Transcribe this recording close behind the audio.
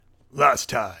Last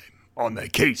time on the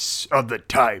case of the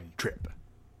time trip.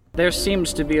 There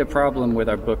seems to be a problem with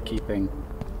our bookkeeping.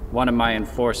 One of my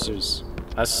enforcers,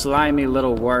 a slimy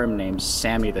little worm named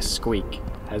Sammy the Squeak,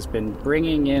 has been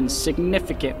bringing in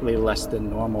significantly less than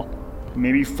normal.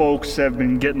 Maybe folks have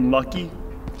been getting lucky?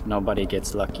 Nobody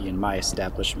gets lucky in my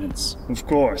establishments. Of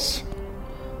course.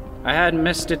 I had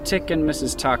Mr. Tick and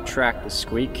Mrs. Talk track the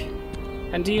Squeak.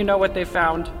 And do you know what they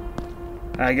found?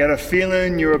 I got a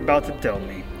feeling you're about to tell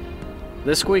me.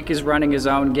 The Squeak is running his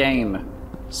own game.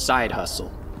 Side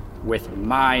hustle. With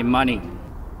my money.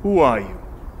 Who are you?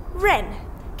 Wren.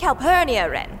 Calpurnia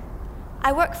Wren.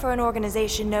 I work for an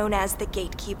organization known as the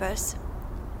Gatekeepers.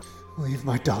 Leave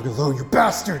my dog alone, you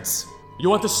bastards!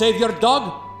 You want to save your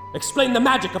dog? Explain the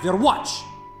magic of your watch.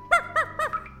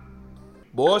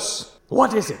 Boss?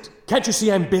 What is it? Can't you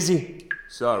see I'm busy?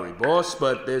 Sorry, boss,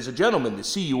 but there's a gentleman to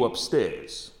see you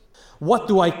upstairs. What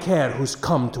do I care who's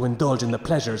come to indulge in the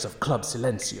pleasures of Club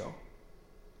Silencio?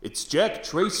 It's Jack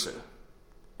Tracer,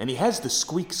 and he has the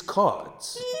Squeak's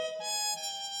cards.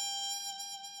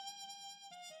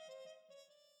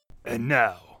 And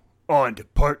now, on to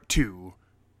part 2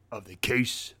 of the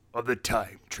case of the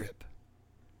time trip.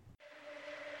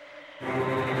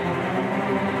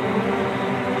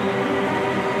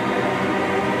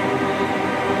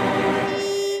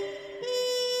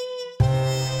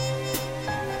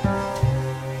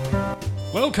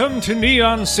 Welcome to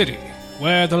Neon City,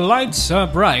 where the lights are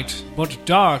bright, but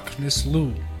darkness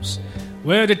looms.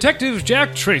 Where Detective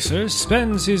Jack Tracer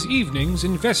spends his evenings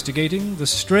investigating the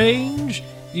strange,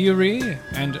 eerie,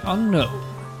 and unknown.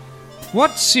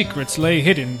 What secrets lay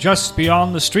hidden just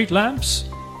beyond the street lamps?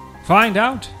 Find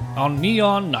out on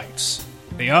Neon Nights,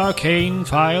 the arcane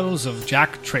files of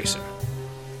Jack Tracer.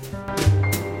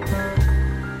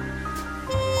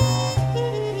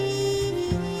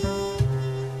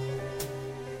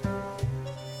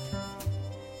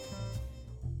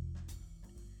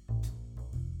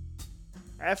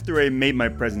 After I made my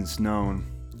presence known,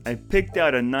 I picked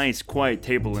out a nice quiet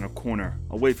table in a corner,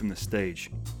 away from the stage.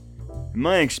 In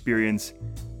my experience,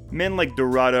 men like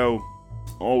Dorado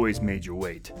always made you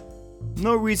wait.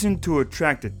 No reason to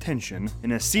attract attention.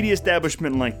 In a seedy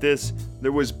establishment like this,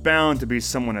 there was bound to be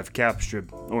someone I've captured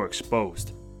or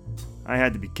exposed. I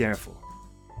had to be careful.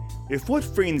 If what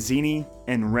Franzini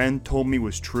and Wren told me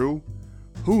was true,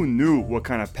 who knew what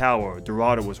kind of power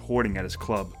Dorado was hoarding at his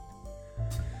club?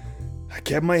 I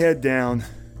kept my head down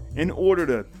and ordered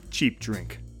a cheap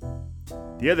drink.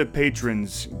 The other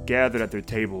patrons gathered at their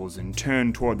tables and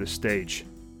turned toward the stage.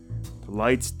 The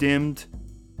lights dimmed,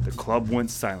 the club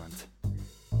went silent.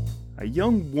 A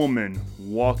young woman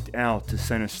walked out to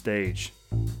center stage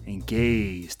and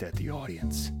gazed at the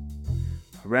audience.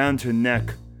 Around her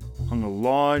neck hung a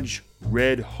large,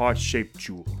 red heart-shaped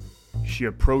jewel. She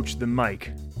approached the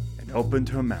mic and opened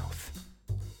her mouth.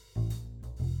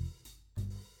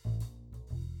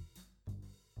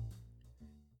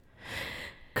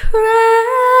 Cryax,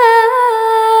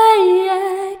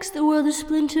 the world is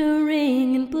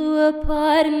splintering and blew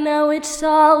apart, and now it's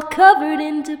all covered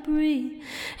in debris.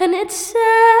 And it's sad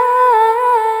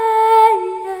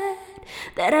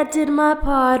that I did my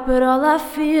part, but all I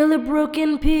feel are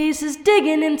broken pieces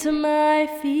digging into my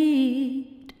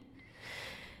feet,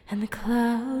 and the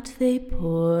clouds they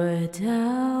pour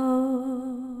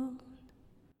down.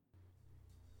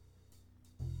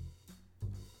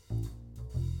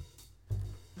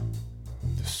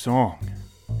 The song.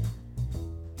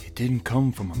 It didn't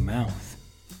come from her mouth.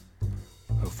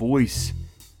 Her voice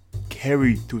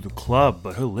carried through the club,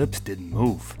 but her lips didn't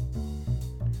move.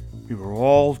 We were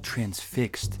all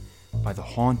transfixed by the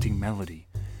haunting melody,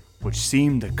 which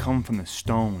seemed to come from the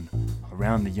stone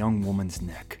around the young woman's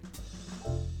neck.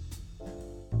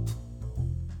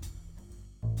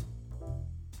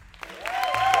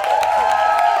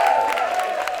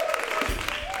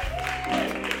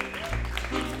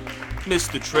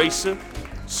 Mr. Tracer?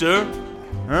 Sir?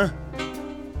 Huh?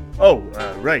 Oh,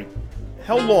 right.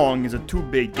 How long is a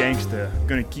two-bit gangster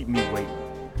gonna keep me waiting?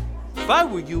 If I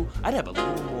were you, I'd have a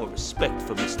little more respect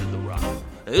for Mr. Dorado.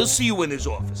 He'll see you in his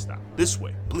office now. This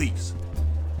way, please.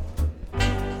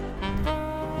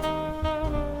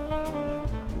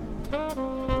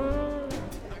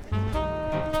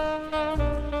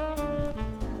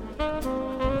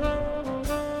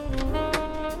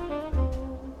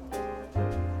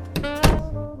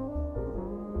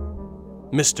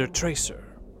 Mr.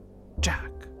 Tracer,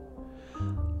 Jack,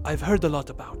 I've heard a lot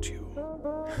about you.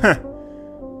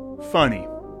 Funny.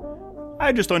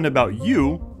 I just learned about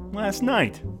you last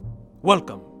night.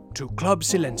 Welcome to Club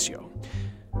Silencio.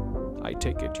 I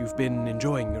take it you've been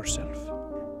enjoying yourself.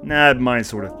 Not my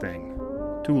sort of thing.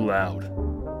 Too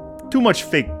loud. Too much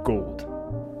fake gold.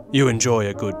 You enjoy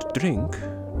a good drink,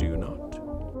 do you not?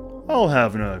 I'll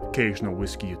have an occasional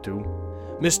whiskey or two.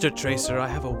 Mr. Tracer, I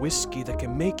have a whiskey that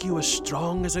can make you as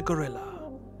strong as a gorilla.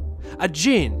 A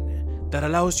gin that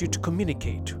allows you to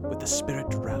communicate with the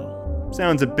spirit realm.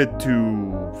 Sounds a bit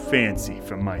too fancy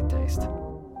for my taste.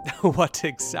 What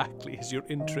exactly is your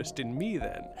interest in me,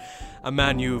 then? A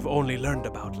man you've only learned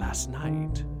about last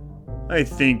night. I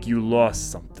think you lost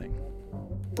something.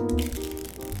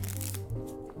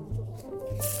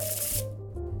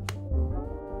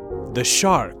 The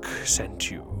shark sent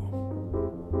you,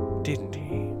 didn't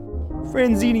he?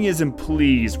 Franzini isn't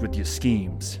pleased with your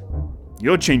schemes.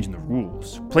 You're changing the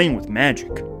rules, playing with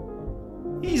magic.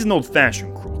 He's an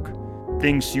old-fashioned crook.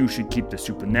 Thinks you should keep the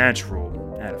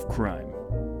supernatural out of crime.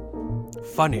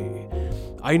 Funny,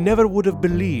 I never would have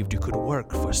believed you could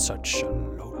work for such a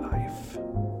lowlife.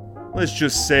 Let's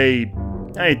just say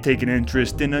I take an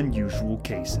interest in unusual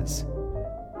cases.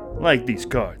 Like these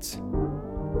cards.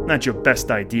 Not your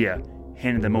best idea,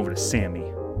 handing them over to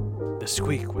Sammy. The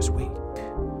squeak was weak.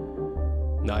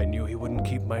 I knew he wouldn't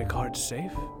keep my cards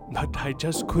safe, but I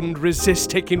just couldn't resist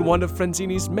taking one of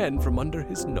Franzini's men from under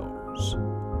his nose.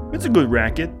 It's a good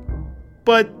racket,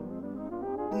 but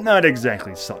not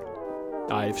exactly subtle.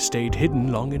 I've stayed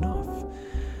hidden long enough.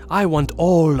 I want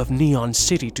all of Neon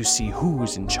City to see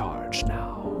who's in charge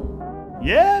now.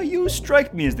 Yeah, you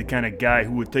strike me as the kind of guy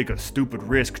who would take a stupid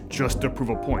risk just to prove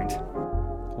a point.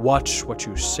 Watch what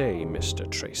you say, Mr.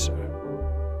 Tracer.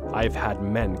 I've had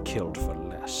men killed for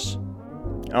less.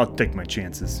 I'll take my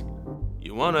chances.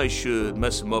 You want I should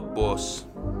mess him up, boss?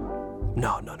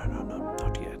 No, not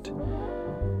yet.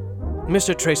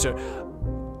 Mr. Tracer,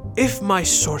 if my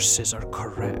sources are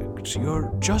correct,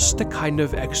 you're just the kind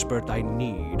of expert I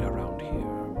need around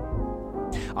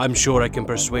here. I'm sure I can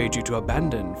persuade you to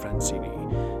abandon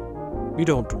Franzini. You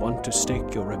don't want to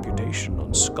stake your reputation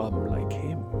on scum like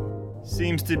him.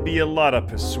 Seems to be a lot of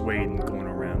persuading going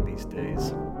around these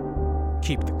days.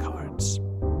 Keep the cards.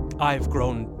 I've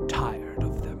grown tired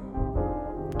of them.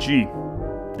 Gee,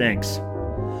 thanks.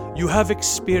 You have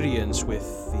experience with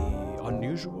the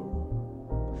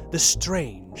unusual, the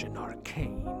strange and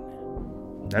arcane.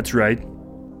 That's right.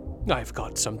 I've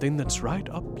got something that's right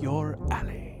up your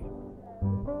alley.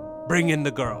 Bring in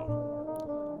the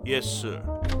girl. Yes, sir.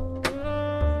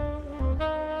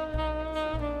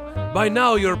 By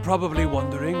now you're probably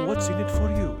wondering what's in it for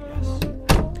you, yes?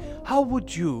 How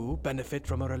would you benefit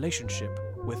from a relationship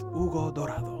with Hugo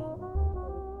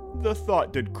Dorado? The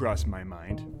thought did cross my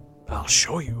mind. I'll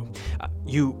show you.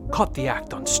 You caught the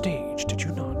act on stage, did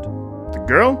you not? The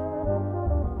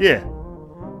girl? Yeah.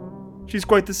 She's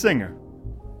quite the singer.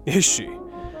 Is she?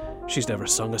 She's never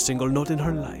sung a single note in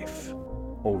her life.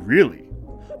 Oh, really?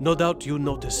 No doubt you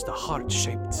noticed the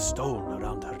heart-shaped stone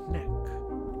around her neck.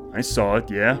 I saw it,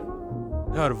 yeah.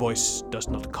 Her voice does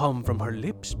not come from her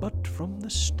lips, but from the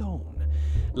stone.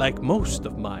 Like most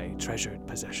of my treasured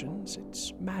possessions,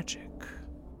 it's magic.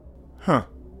 Huh.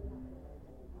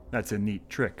 That's a neat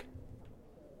trick.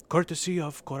 Courtesy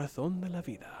of Corazon de la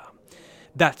Vida.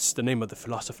 That's the name of the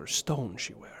philosopher's stone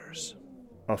she wears.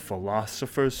 A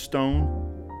philosopher's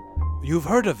stone? You've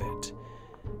heard of it.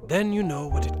 Then you know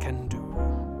what it can do.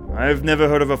 I've never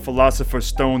heard of a philosopher's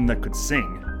stone that could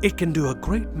sing. It can do a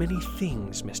great many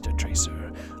things, Mr.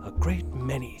 Tracer. A great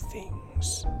many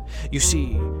things. You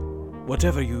see,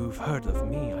 whatever you've heard of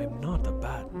me, I'm not a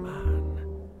bad man.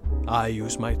 I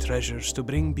use my treasures to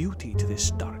bring beauty to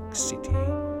this dark city.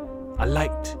 A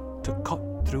light to cut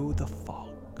through the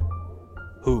fog.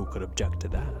 Who could object to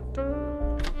that?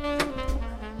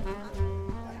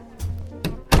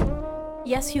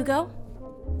 Yes, Hugo?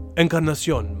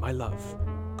 Encarnacion, my love.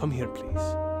 Come here,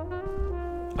 please.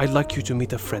 I'd like you to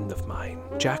meet a friend of mine,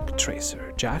 Jack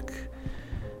Tracer. Jack,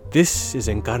 this is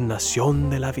Encarnacion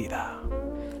de la Vida.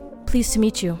 Pleased to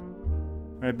meet you.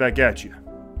 Right back at you.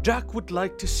 Jack would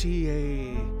like to see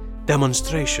a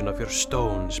demonstration of your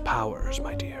stone's powers,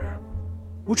 my dear.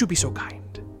 Would you be so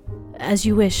kind? As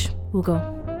you wish, Hugo.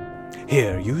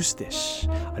 Here, use this.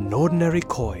 An ordinary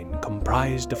coin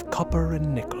comprised of copper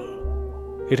and nickel.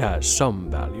 It has some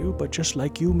value, but just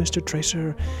like you, Mr.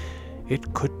 Tracer,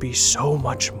 it could be so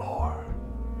much more.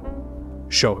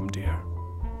 Show him, dear.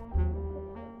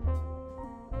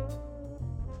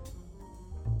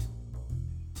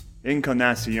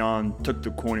 Encarnacion took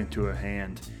the coin into her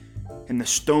hand, and the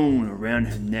stone around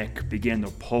her neck began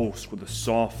to pulse with a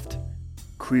soft,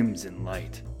 crimson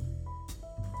light.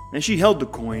 As she held the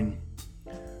coin,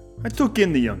 I took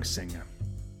in the young singer.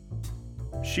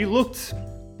 She looked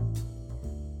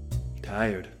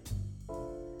tired.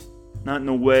 Not in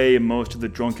a way most of the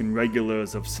drunken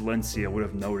regulars of Silencia would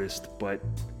have noticed, but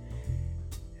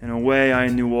In a way I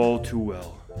knew all too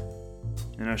well.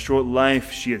 In her short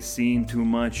life, she had seen too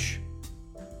much,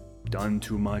 done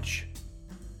too much.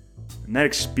 And that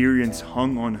experience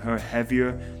hung on her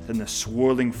heavier than the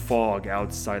swirling fog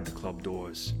outside the club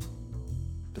doors.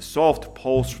 The soft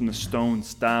pulse from the stone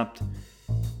stopped,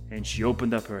 and she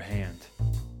opened up her hand.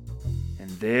 And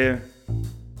there,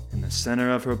 in the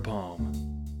center of her palm,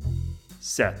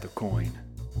 sat the coin.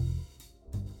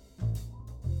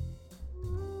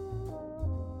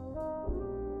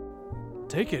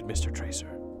 Take it, Mr. Tracer.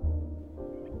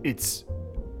 It's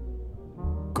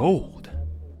gold.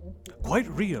 Quite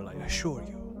real, I assure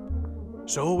you.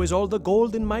 So is all the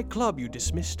gold in my club you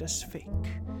dismissed as fake.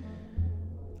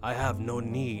 I have no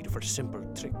need for simple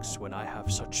tricks when I have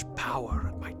such power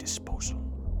at my disposal.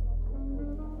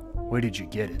 Where did you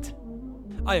get it?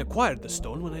 I acquired the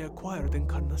stone when I acquired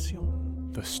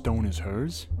Encarnacion. The stone is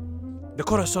hers? The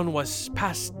Corazon was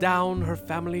passed down her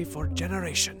family for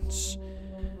generations.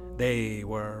 They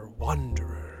were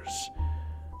wanderers.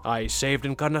 I saved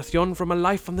Encarnacion from a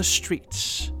life on the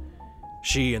streets.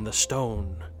 She and the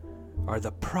stone are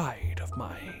the pride of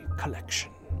my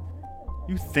collection.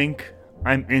 You think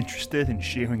I'm interested in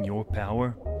sharing your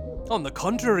power? On the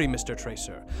contrary, Mr.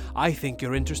 Tracer, I think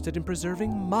you're interested in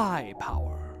preserving my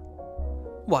power.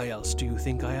 Why else do you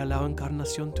think I allow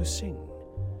Encarnacion to sing?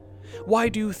 Why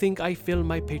do you think I fill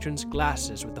my patrons'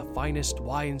 glasses with the finest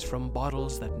wines from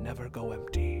bottles that never go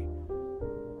empty?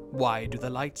 Why do the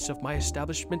lights of my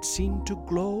establishment seem to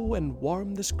glow and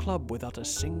warm this club without a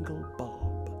single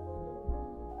bulb?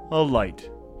 A light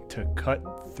to cut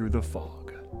through the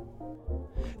fog.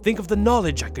 Think of the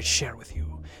knowledge I could share with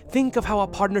you. Think of how a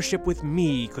partnership with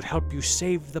me could help you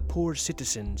save the poor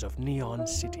citizens of Neon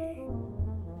City.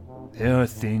 There are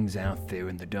things out there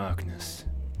in the darkness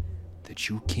that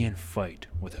you can't fight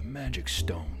with a magic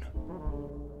stone.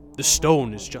 The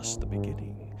stone is just the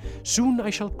beginning. Soon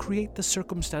I shall create the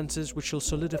circumstances which shall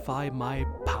solidify my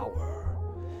power.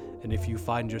 And if you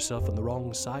find yourself on the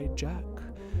wrong side, Jack,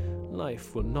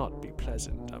 life will not be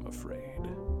pleasant, I'm afraid.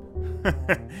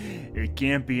 It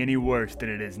can't be any worse than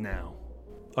it is now.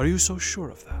 Are you so sure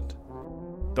of that?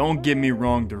 Don't get me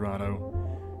wrong, Dorado.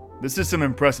 This is some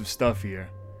impressive stuff here.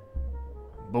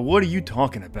 But what are you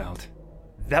talking about?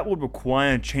 That would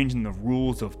require changing the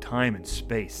rules of time and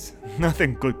space.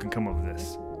 Nothing good can come of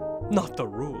this. Not the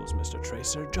rules, Mr.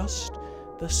 Tracer, just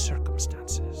the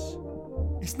circumstances.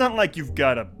 It's not like you've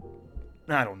got a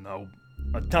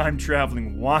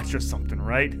time-traveling watch or something,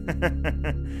 right?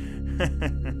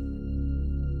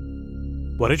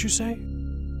 What did you say?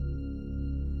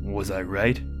 Was I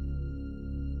right?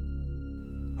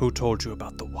 Who told you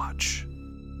about the watch?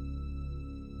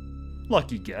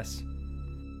 Lucky guess.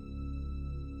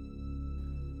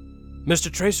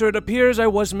 Mr. Tracer, it appears I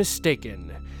was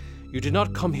mistaken. You did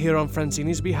not come here on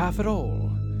Francini's behalf at all.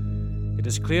 It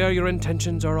is clear your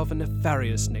intentions are of a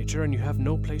nefarious nature and you have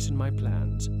no place in my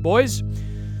plans. Boys,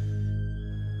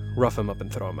 rough him up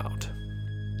and throw him out.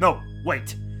 No,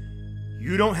 wait.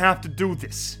 You don't have to do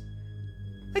this.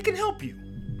 I can help you.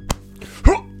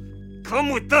 Come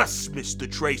with us, Mr.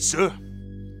 Tracer.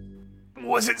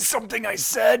 Was it something I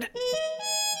said?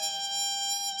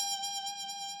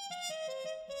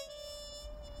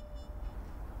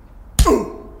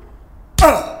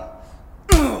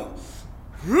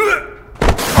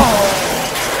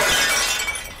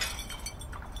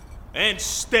 And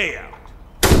stay out.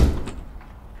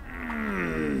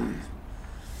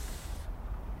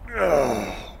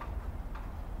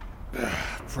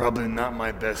 Probably not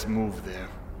my best move there.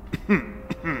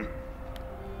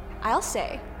 I'll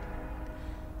say.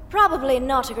 Probably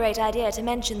not a great idea to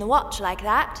mention the watch like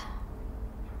that.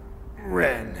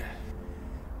 Ren.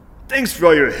 Thanks for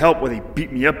all your help while he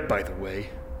beat me up, by the way.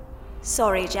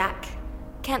 Sorry, Jack.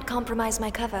 Can't compromise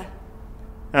my cover.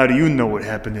 How do you know what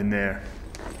happened in there?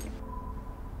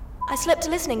 I slipped a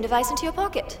listening device into your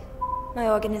pocket. My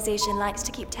organization likes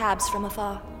to keep tabs from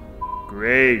afar.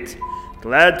 Great.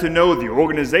 Glad to know the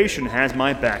organization has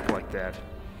my back like that.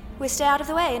 We stay out of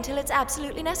the way until it's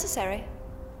absolutely necessary.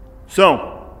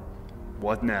 So,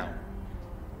 what now?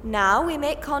 Now we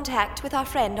make contact with our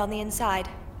friend on the inside.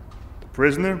 The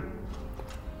prisoner?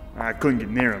 I couldn't get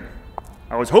near him.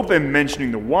 I was hoping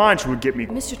mentioning the watch would get me...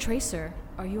 Mr. Tracer,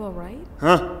 are you alright?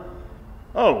 Huh?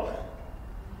 Oh.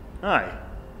 Hi.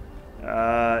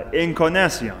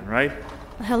 Encarnacion, right?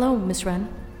 Hello, Miss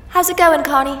Wren. How's it going,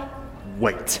 Connie?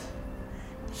 Wait.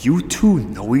 You two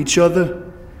know each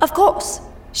other? Of course.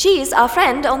 She's our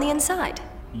friend on the inside.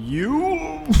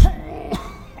 You?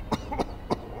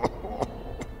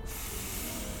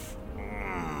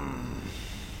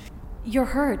 You're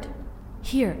hurt.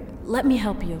 Here, let me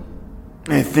help you.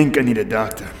 I think I need a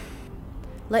doctor.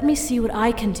 Let me see what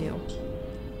I can do.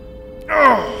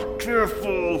 Oh,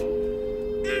 careful.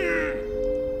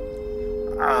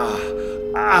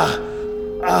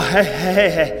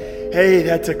 Hey,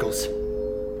 that tickles.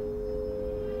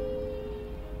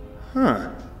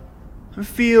 Huh. I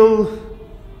feel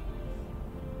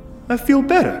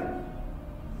better.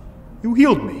 You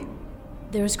healed me.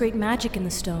 There is great magic in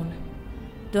the stone.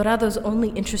 Dorado's only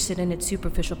interested in its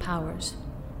superficial powers,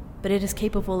 but it is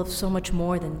capable of so much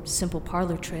more than simple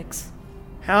parlor tricks.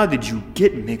 How did you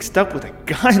get mixed up with a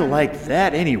guy like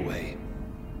that anyway?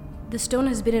 The stone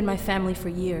has been in my family for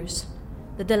years.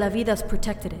 The De La Vidas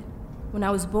protected it. When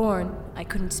I was born, I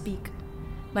couldn't speak.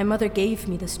 My mother gave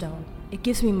me the stone. It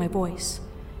gives me my voice.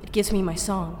 It gives me my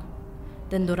song.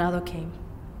 Then Dorado came.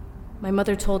 My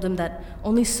mother told him that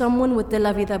only someone with De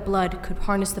La Vida blood could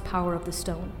harness the power of the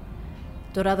stone.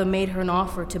 Dorado made her an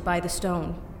offer to buy the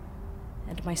stone,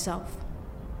 and myself.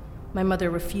 My mother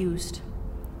refused.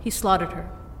 He slaughtered her,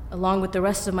 along with the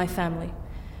rest of my family.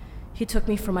 He took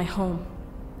me from my home.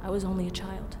 I was only a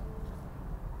child.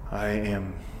 I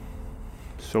am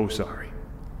so sorry.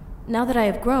 Now that I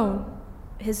have grown,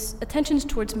 his attentions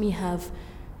towards me have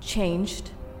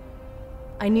changed.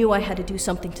 I knew I had to do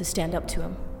something to stand up to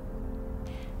him.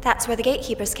 That's where the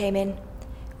gatekeepers came in.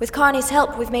 With Carney's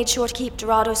help, we've made sure to keep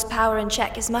Dorado's power in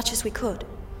check as much as we could.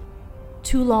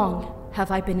 Too long have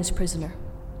I been his prisoner.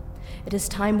 It is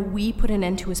time we put an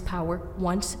end to his power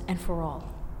once and for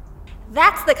all.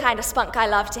 That's the kind of spunk I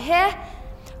love to hear.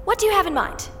 What do you have in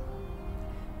mind?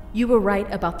 You were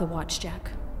right about the watch, Jack.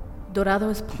 Dorado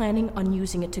is planning on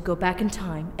using it to go back in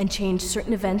time and change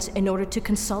certain events in order to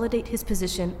consolidate his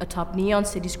position atop Neon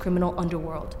City's criminal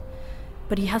underworld.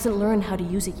 But he hasn't learned how to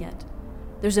use it yet.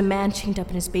 There's a man chained up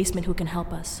in his basement who can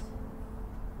help us.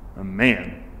 A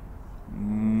man?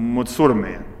 What sort of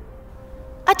man?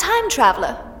 A time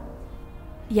traveler.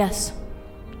 Yes.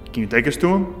 Can you take us to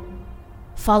him?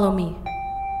 Follow me.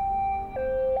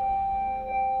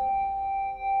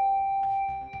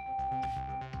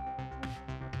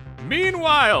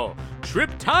 Meanwhile, Trip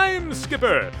Time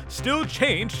Skipper, still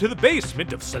chained to the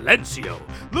basement of Silencio,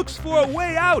 looks for a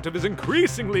way out of his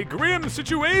increasingly grim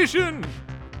situation.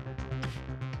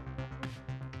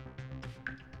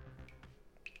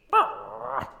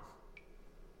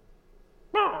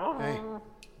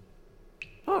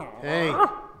 Hey.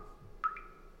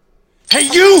 Hey,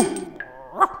 you!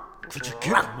 Could you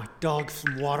get my dog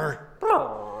some water?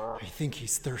 I think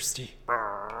he's thirsty.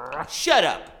 Shut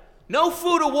up. No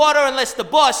food or water unless the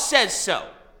boss says so.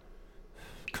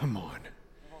 Come on.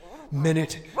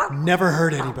 Minute never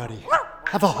hurt anybody.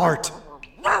 Have a heart.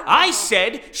 I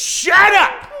said, shut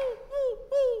up!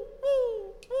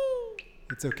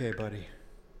 It's okay, buddy.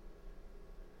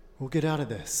 We'll get out of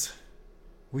this.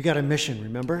 We got a mission,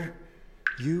 remember?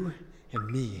 You and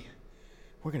me.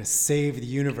 We're gonna save the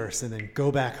universe and then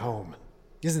go back home.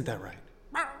 Isn't that right?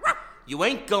 You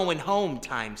ain't going home,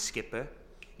 Time Skipper.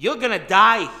 You're gonna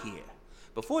die here.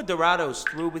 Before Dorado's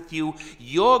through with you,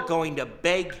 you're going to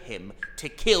beg him to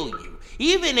kill you.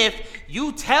 Even if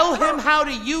you tell him how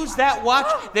to use that watch,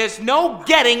 there's no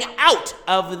getting out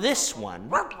of this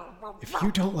one. If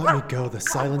you don't let me go, the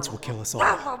silence will kill us all.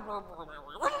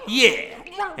 Yeah,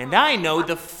 and I know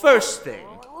the first thing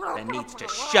that needs to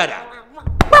shut up.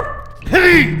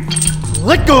 Hey!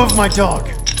 Let go of my dog!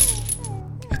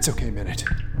 It's okay, Minute.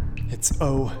 It's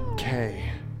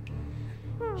okay.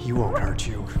 He won't hurt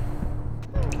you.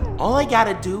 All I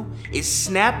gotta do is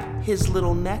snap his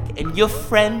little neck, and your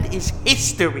friend is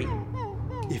history.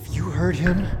 If you hurt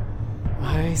him,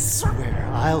 I swear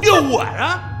I'll... You what,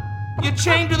 huh? You're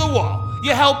chained to the wall.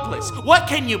 You're helpless. What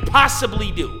can you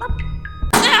possibly do?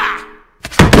 Ah!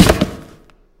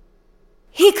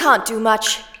 He can't do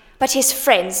much, but his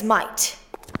friends might.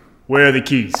 Where are the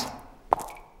keys?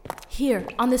 Here,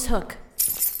 on this hook.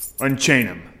 Unchain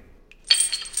him.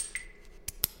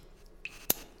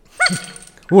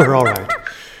 We're all right.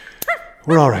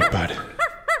 We're all right, bud.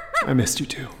 I missed you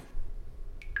too.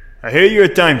 I hear you're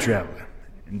a time traveler,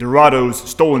 and Dorado's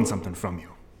stolen something from you.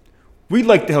 We'd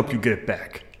like to help you get it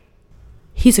back.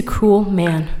 He's a cruel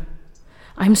man.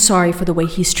 I'm sorry for the way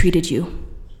he's treated you.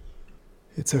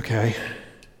 It's okay.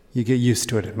 You get used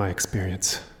to it in my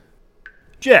experience.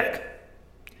 Jack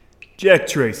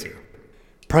Tracer.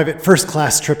 Private First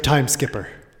Class Trip Time Skipper,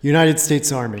 United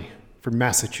States Army, from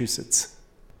Massachusetts.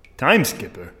 Time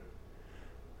Skipper?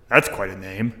 That's quite a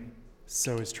name.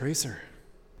 So is Tracer.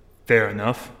 Fair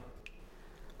enough.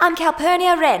 I'm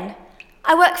Calpurnia Wren.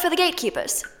 I work for the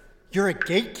gatekeepers. You're a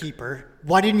gatekeeper?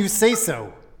 Why didn't you say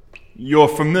so? You're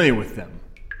familiar with them?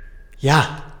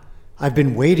 Yeah. I've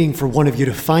been waiting for one of you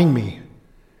to find me.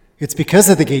 It's because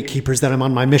of the gatekeepers that I'm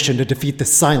on my mission to defeat the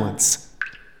silence.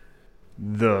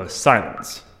 The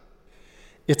silence.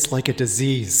 It's like a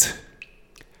disease.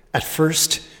 At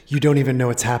first, you don't even know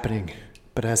it's happening,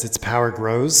 but as its power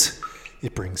grows,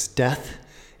 it brings death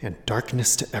and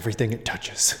darkness to everything it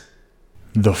touches.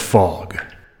 The fog.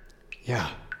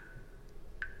 Yeah.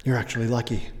 You're actually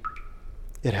lucky.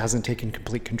 It hasn't taken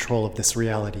complete control of this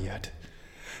reality yet.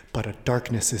 But a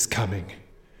darkness is coming.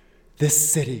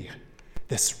 This city,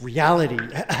 this reality,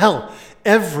 hell,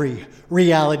 every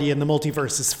reality in the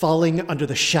multiverse is falling under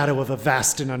the shadow of a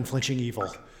vast and unflinching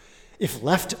evil. If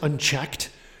left unchecked,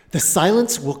 the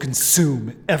silence will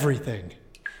consume everything.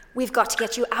 We've got to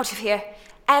get you out of here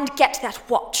and get that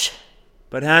watch.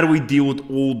 But how do we deal with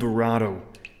old Dorado?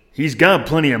 He's got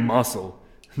plenty of muscle,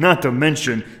 not to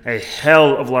mention a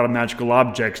hell of a lot of magical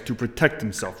objects to protect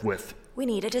himself with. We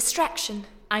need a distraction.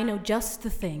 I know just the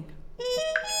thing.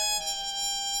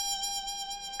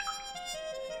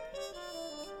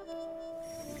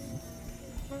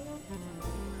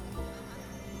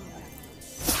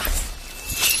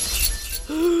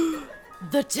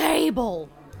 The table!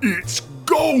 It's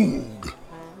gold!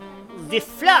 The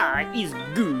flour is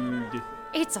good.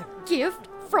 It's a gift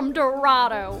from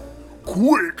Dorado.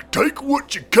 Quick, take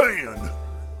what you can.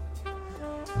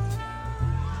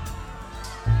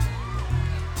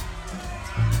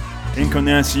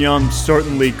 Encarnacion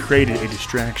certainly created a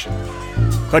distraction.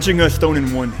 Clutching her stone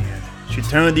in one hand, she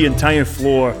turned the entire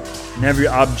floor and every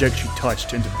object she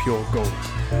touched into pure gold.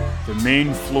 The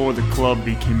main floor of the club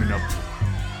became an uproar.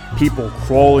 People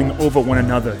crawling over one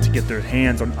another to get their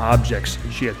hands on objects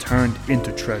she had turned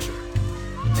into treasure.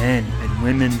 Men and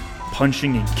women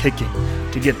punching and kicking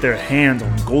to get their hands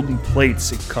on golden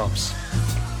plates and cups.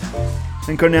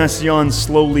 Encarnacion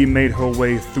slowly made her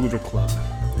way through the club,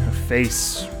 her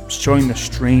face showing the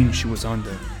strain she was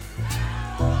under.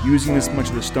 Using this much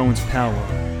of the stone's power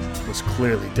was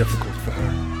clearly difficult for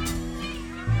her.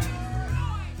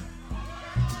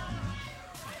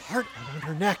 Heart around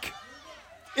her neck.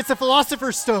 It's a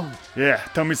Philosopher's Stone. Yeah,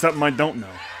 tell me something I don't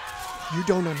know. You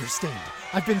don't understand.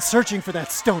 I've been searching for that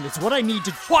stone. It's what I need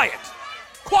to... Quiet!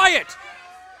 Quiet!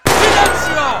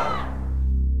 Silencio!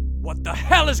 What the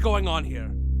hell is going on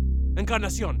here?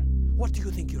 Encarnacion, what do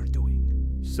you think you're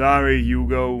doing? Sorry,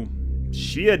 Hugo.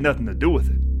 She had nothing to do with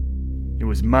it. It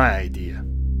was my idea.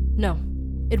 No,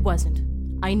 it wasn't.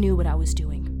 I knew what I was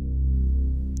doing.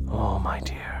 Oh, my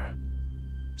dear.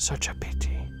 Such a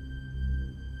pity.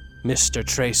 Mr.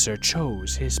 Tracer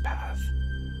chose his path.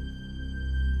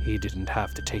 He didn't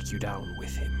have to take you down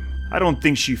with him. I don't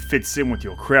think she fits in with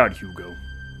your crowd, Hugo.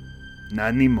 Not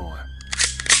anymore.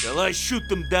 Shall I shoot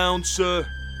them down, sir?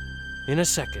 In a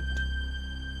second.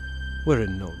 We're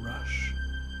in no rush.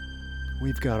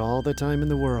 We've got all the time in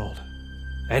the world.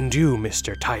 And you,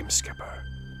 Mr. Time Skipper.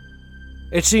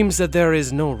 It seems that there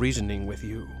is no reasoning with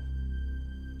you.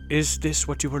 Is this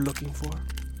what you were looking for?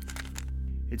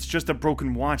 It's just a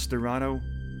broken watch, Dorado.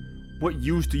 What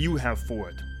use do you have for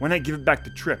it? Why not give it back to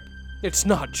Trip? It's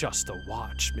not just a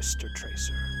watch, Mr.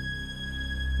 Tracer.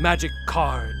 Magic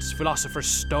cards, Philosopher's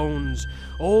Stones,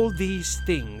 all these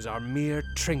things are mere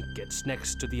trinkets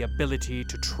next to the ability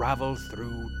to travel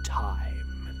through time.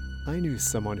 I knew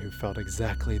someone who felt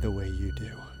exactly the way you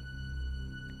do.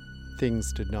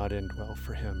 Things did not end well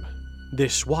for him.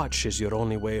 This watch is your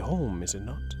only way home, is it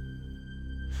not?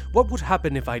 What would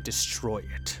happen if I destroy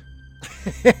it?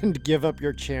 And give up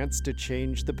your chance to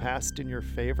change the past in your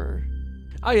favor?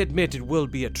 I admit it will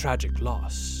be a tragic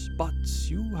loss, but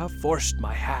you have forced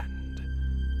my hand.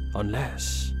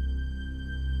 Unless...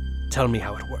 Tell me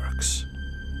how it works.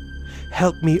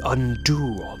 Help me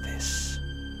undo all this.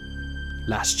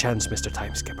 Last chance, Mr.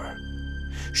 Time Skipper.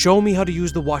 Show me how to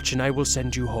use the watch and I will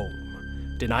send you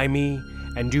home. Deny me,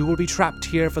 and you will be trapped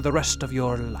here for the rest of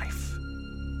your life.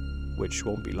 Which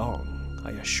won't be long,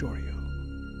 I assure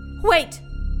you. Wait!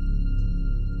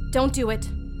 Don't do it.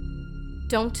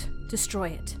 Don't destroy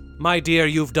it. My dear,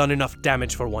 you've done enough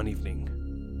damage for one evening.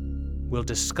 We'll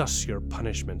discuss your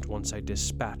punishment once I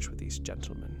dispatch with these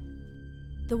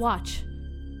gentlemen. The watch.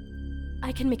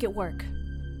 I can make it work.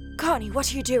 Connie,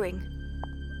 what are you doing?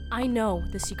 I know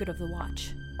the secret of the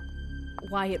watch.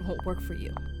 Why it won't work for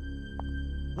you.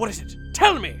 What is it?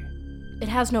 Tell me! It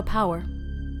has no power.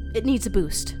 It needs a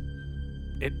boost.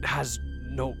 It has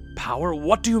no power?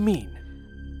 What do you mean?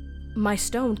 My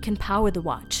stone can power the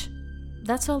watch.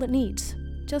 That's all it needs.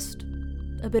 Just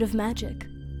a bit of magic.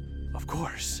 Of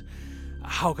course.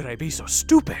 How could I be so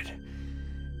stupid?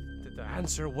 The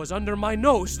answer was under my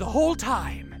nose the whole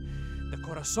time. The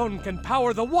Corazon can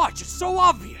power the watch. It's so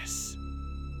obvious.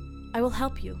 I will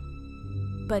help you.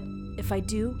 But if I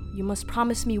do, you must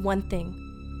promise me one thing.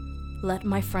 Let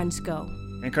my friends go.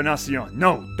 Encarnacion,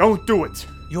 no, don't do it!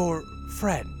 Your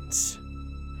friends?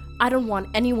 I don't want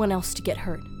anyone else to get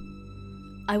hurt.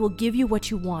 I will give you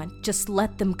what you want. Just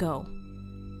let them go.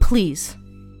 Please.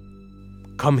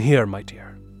 Come here, my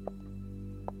dear.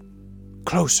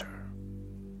 Closer.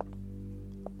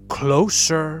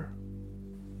 Closer.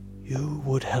 You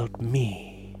would help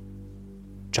me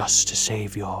just to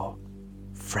save your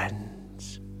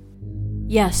friends.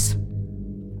 Yes,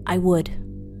 I would.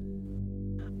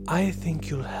 I think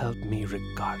you'll help me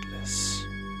regardless.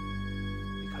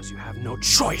 Because you have no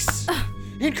choice.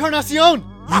 Encarnacion!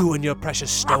 You and your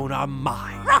precious stone are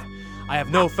mine. I have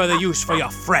no further use for your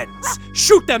friends.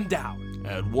 Shoot them down.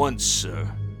 At once, sir.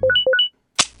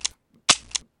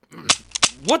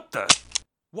 What the?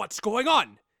 What's going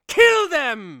on? Kill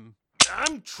them!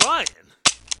 I'm trying.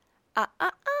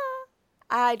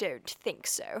 I don't think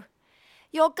so.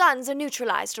 Your guns are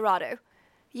neutralized, Dorado.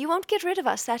 You won't get rid of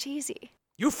us that easy.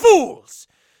 You fools!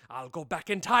 I'll go back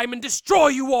in time and destroy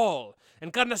you all!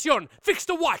 Encarnacion, fix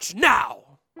the watch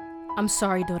now! I'm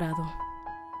sorry, Dorado.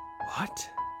 What?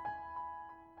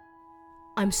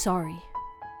 I'm sorry.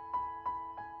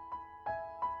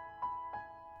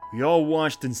 We all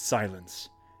watched in silence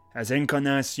as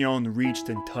Encarnacion reached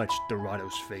and touched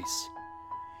Dorado's face.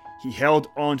 He held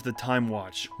onto the time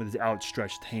watch with his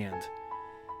outstretched hand.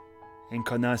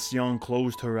 Encarnacion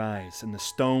closed her eyes and the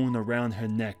stone around her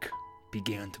neck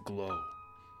began to glow.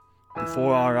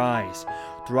 Before our eyes,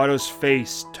 Dorado's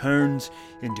face turned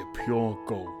into pure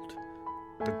gold.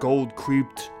 The gold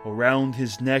creeped around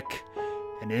his neck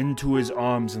and into his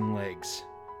arms and legs.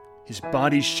 His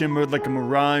body shimmered like a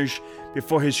mirage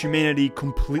before his humanity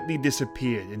completely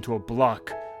disappeared into a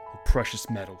block of precious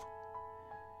metal.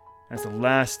 As the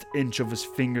last inch of his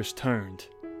fingers turned,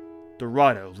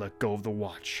 Dorado let go of the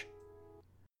watch.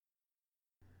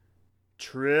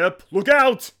 Trip, look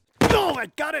out! No, I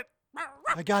got it!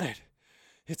 I got it.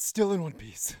 It's still in one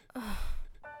piece.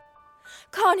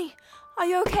 Connie, are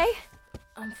you okay?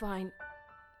 I'm fine.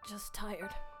 Just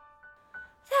tired.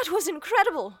 That was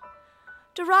incredible.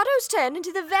 Dorado's turned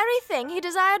into the very thing he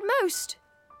desired most.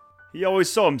 He always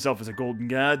saw himself as a golden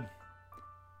god.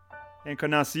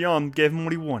 Encarnacion gave him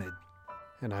what he wanted.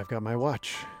 And I've got my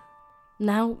watch.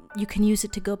 Now you can use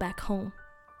it to go back home.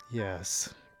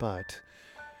 Yes, but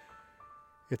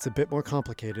it's a bit more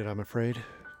complicated, I'm afraid.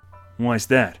 Why's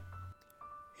that?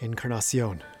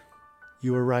 Encarnacion,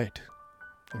 you were right.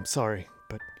 I'm sorry,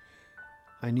 but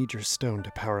I need your stone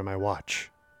to power my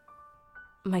watch.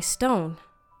 My stone?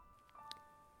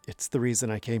 It's the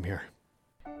reason I came here.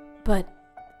 But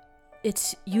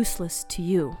it's useless to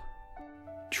you.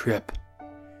 Trip,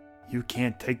 you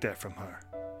can't take that from her.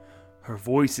 Her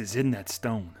voice is in that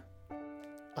stone.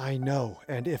 I know,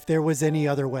 and if there was any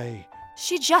other way...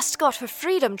 She just got her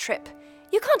freedom, Trip.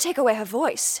 You can't take away her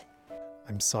voice.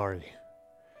 I'm sorry.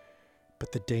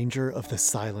 But the danger of the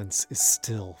silence is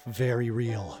still very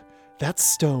real. That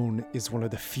stone is one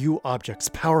of the few objects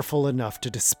powerful enough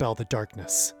to dispel the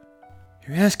darkness.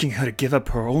 You're asking her to give up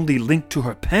her only link to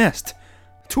her past,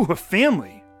 to her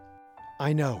family.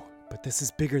 I know, but this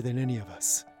is bigger than any of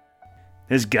us.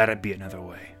 There's gotta be another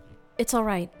way. It's all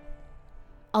right.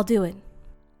 I'll do it.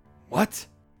 What?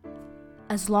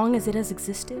 As long as it has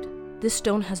existed, this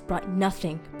stone has brought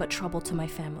nothing but trouble to my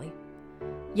family.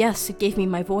 Yes, it gave me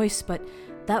my voice, but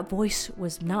that voice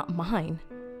was not mine.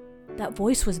 That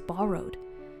voice was borrowed.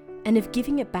 And if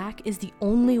giving it back is the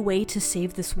only way to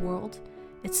save this world,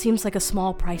 it seems like a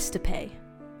small price to pay.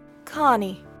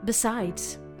 Connie.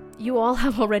 Besides, you all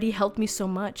have already helped me so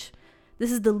much.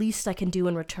 This is the least I can do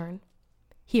in return.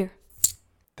 Here.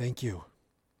 Thank you.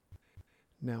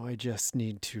 Now I just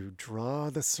need to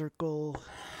draw the circle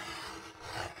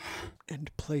and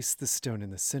place the stone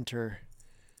in the center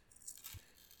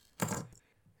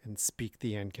and speak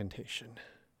the incantation.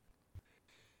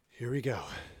 Here we go.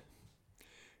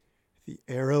 The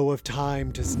arrow of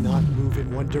time does not move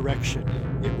in one direction.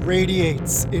 It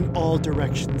radiates in all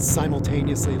directions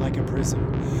simultaneously like a prism.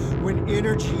 When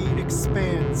energy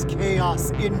expands,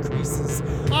 chaos increases.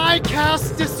 I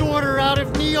cast disorder out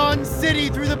of Neon City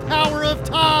through the power of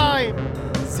time!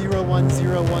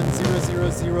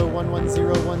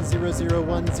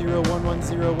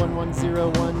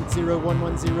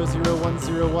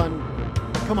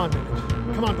 01010001010101010101010101. Come on, Minute.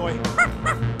 Come on, boy.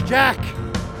 Jack!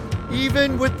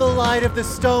 Even with the light of the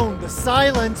stone, the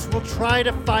silence will try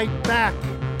to fight back.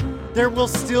 There will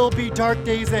still be dark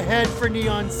days ahead for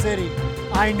Neon City.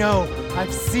 I know.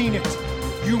 I've seen it.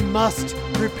 You must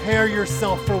prepare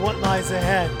yourself for what lies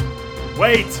ahead.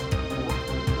 Wait!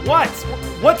 What?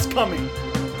 What's coming?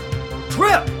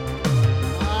 Trip!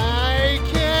 I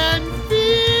can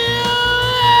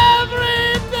feel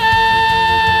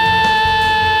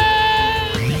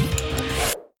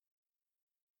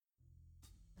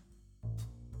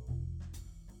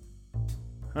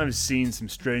I've seen some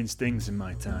strange things in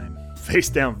my time.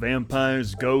 Faced down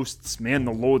vampires, ghosts, and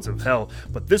the lords of hell,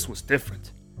 but this was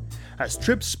different. As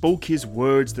Trip spoke his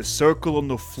words, the circle on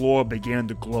the floor began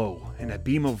to glow, and a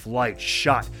beam of light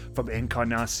shot from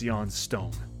Encarnacion's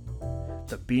stone.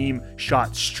 The beam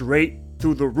shot straight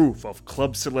through the roof of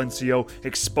Club Silencio,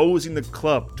 exposing the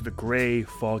club to the gray,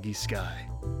 foggy sky.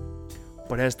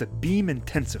 But as the beam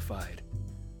intensified,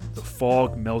 the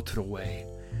fog melted away.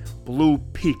 Blue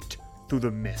peeked through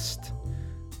the mist.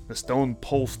 The stone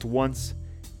pulsed once,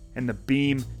 and the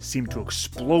beam seemed to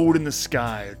explode in the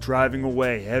sky, driving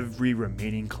away every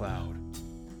remaining cloud.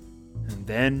 And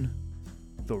then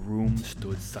the room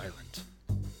stood silent.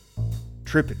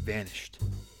 Trip had vanished,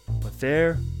 but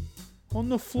there, on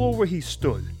the floor where he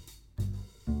stood,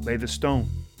 lay the stone,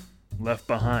 left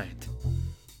behind,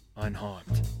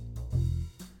 unharmed.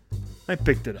 I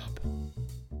picked it up.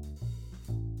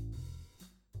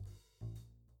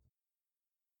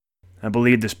 I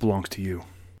believe this belongs to you.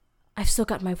 I've still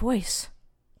got my voice.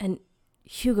 And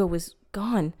Hugo was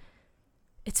gone.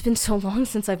 It's been so long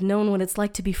since I've known what it's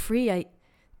like to be free, I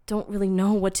don't really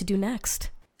know what to do next.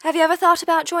 Have you ever thought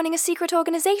about joining a secret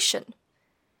organization?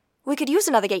 We could use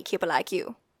another gatekeeper like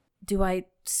you. Do I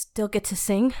still get to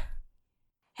sing?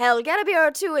 Hell, get a beer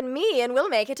or two in me and we'll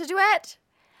make it a duet.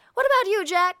 What about you,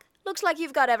 Jack? Looks like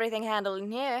you've got everything handled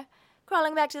in here.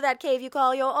 Crawling back to that cave you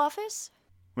call your office?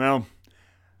 Well,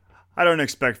 I don't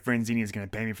expect Franzini's gonna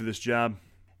pay me for this job.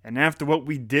 And after what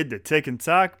we did to Tick and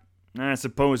Talk, I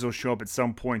suppose he'll show up at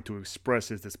some point to express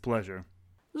his displeasure.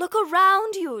 Look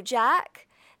around you, Jack.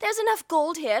 There's enough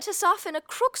gold here to soften a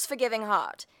crook's forgiving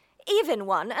heart, even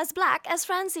one as black as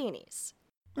Franzini's.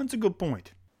 That's a good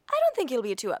point. I don't think he'll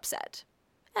be too upset.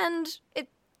 And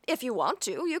if you want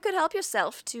to, you could help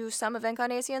yourself to some of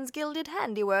Encarnacion's gilded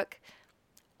handiwork.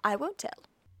 I won't tell.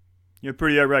 You're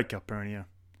pretty right, Calpurnia.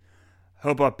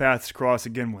 Hope our paths cross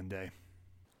again one day.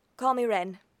 Call me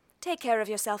Ren. Take care of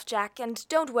yourself, Jack, and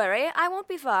don't worry, I won't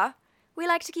be far. We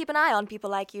like to keep an eye on people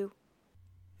like you.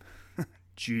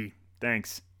 Gee,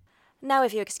 thanks. Now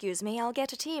if you excuse me, I'll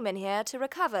get a team in here to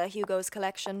recover Hugo's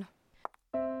collection.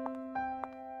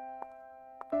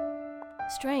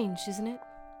 Strange, isn't it?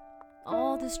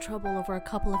 All this trouble over a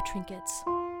couple of trinkets.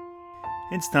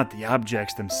 It's not the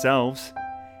objects themselves.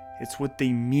 It's what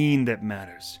they mean that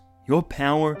matters. Your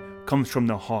power comes from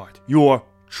the heart. Your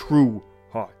true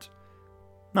heart.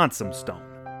 Not some stone.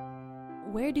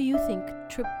 Where do you think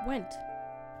Trip went?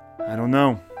 I don't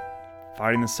know.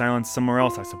 Fighting the silence somewhere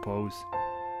else, I suppose.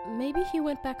 Maybe he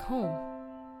went back home.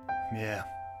 Yeah.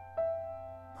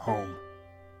 Home.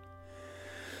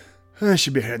 I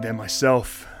should be headed there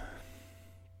myself.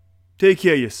 Take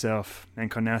care of yourself,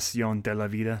 Encarnacion de la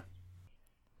Vida.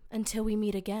 Until we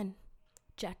meet again,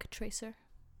 Jack Tracer.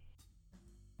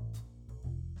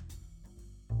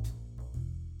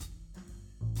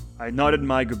 I nodded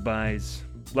my goodbyes,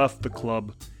 left the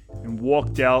club, and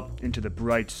walked out into the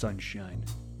bright sunshine.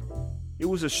 It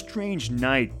was a strange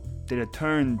night that had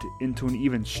turned into an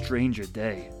even stranger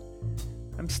day.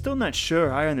 I'm still not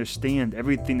sure I understand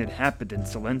everything that happened in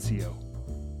Silencio.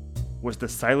 Was the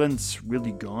silence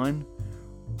really gone?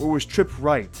 Or was Trip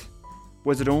right?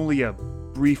 Was it only a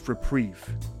brief reprieve?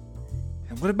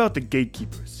 And what about the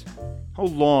gatekeepers? How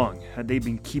long had they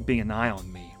been keeping an eye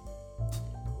on me?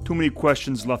 Too many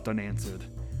questions left unanswered.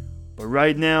 But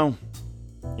right now,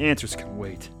 answers can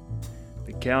wait.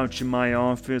 The couch in my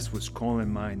office was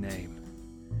calling my name.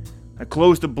 I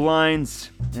closed the blinds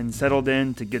and settled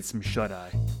in to get some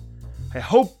shut-eye. I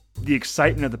hoped the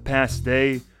excitement of the past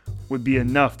day would be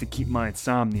enough to keep my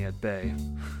insomnia at bay.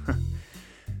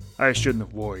 I shouldn't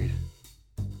have worried.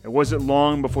 It wasn't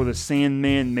long before the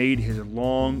Sandman made his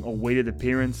long-awaited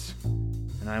appearance,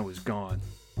 and I was gone.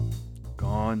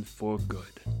 Gone for good.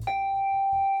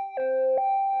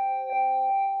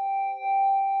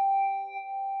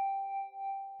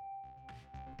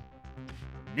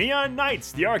 Neon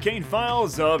Knights, The Arcane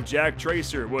Files of Jack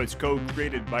Tracer was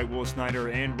co-created by Will Snyder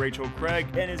and Rachel Craig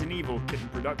and is an Evil Kitten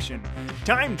production.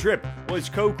 Time Trip was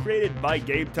co-created by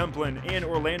Gabe Templin and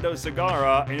Orlando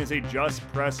Segarra and is a Just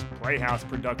Press Playhouse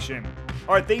production.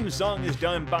 Our theme song is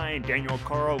done by Daniel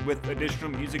Carl with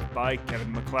additional music by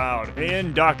Kevin MacLeod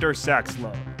and Dr.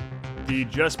 Saxlove. The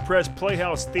Just Press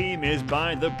Playhouse theme is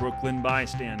by the Brooklyn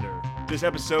Bystander. This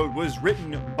episode was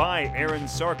written by Aaron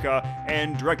Sarka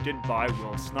and directed by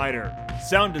Will Snyder.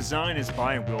 Sound design is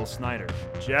by Will Snyder.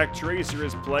 Jack Tracer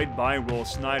is played by Will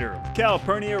Snyder.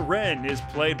 Calpurnia Wren is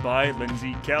played by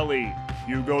Lindsay Kelly.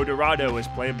 Hugo Dorado is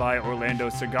played by Orlando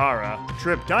Segarra.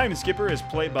 Trip Time Skipper is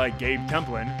played by Gabe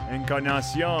Templin.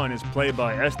 Encarnacion is played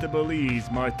by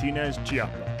Estebaliz Martinez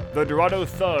Chiapa. The Dorado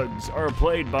Thugs are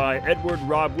played by Edward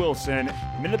Rob Wilson,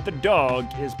 Minute the Dog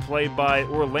is played by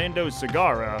Orlando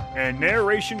Segarra, and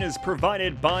narration is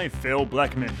provided by Phil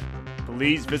Bleckman.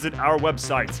 Please visit our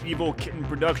websites,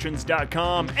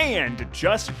 evilkittenproductions.com and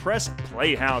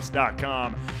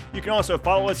justpressplayhouse.com. You can also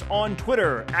follow us on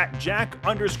Twitter at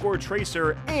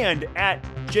Jack_Tracer and at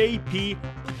JP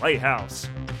Playhouse.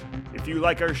 If you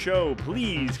like our show,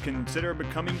 please consider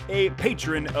becoming a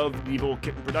patron of Evil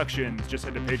Kitten Productions. Just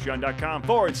head to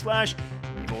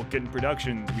patreon.com/Evil Kitten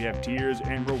Productions. We have tiers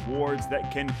and rewards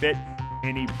that can fit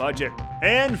any budget.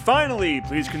 And finally,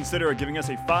 please consider giving us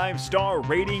a 5-star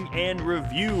rating and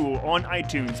review on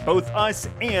iTunes, both us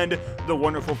and the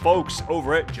wonderful folks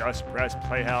over at Just Press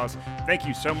Playhouse. Thank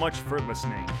you so much for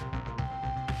listening.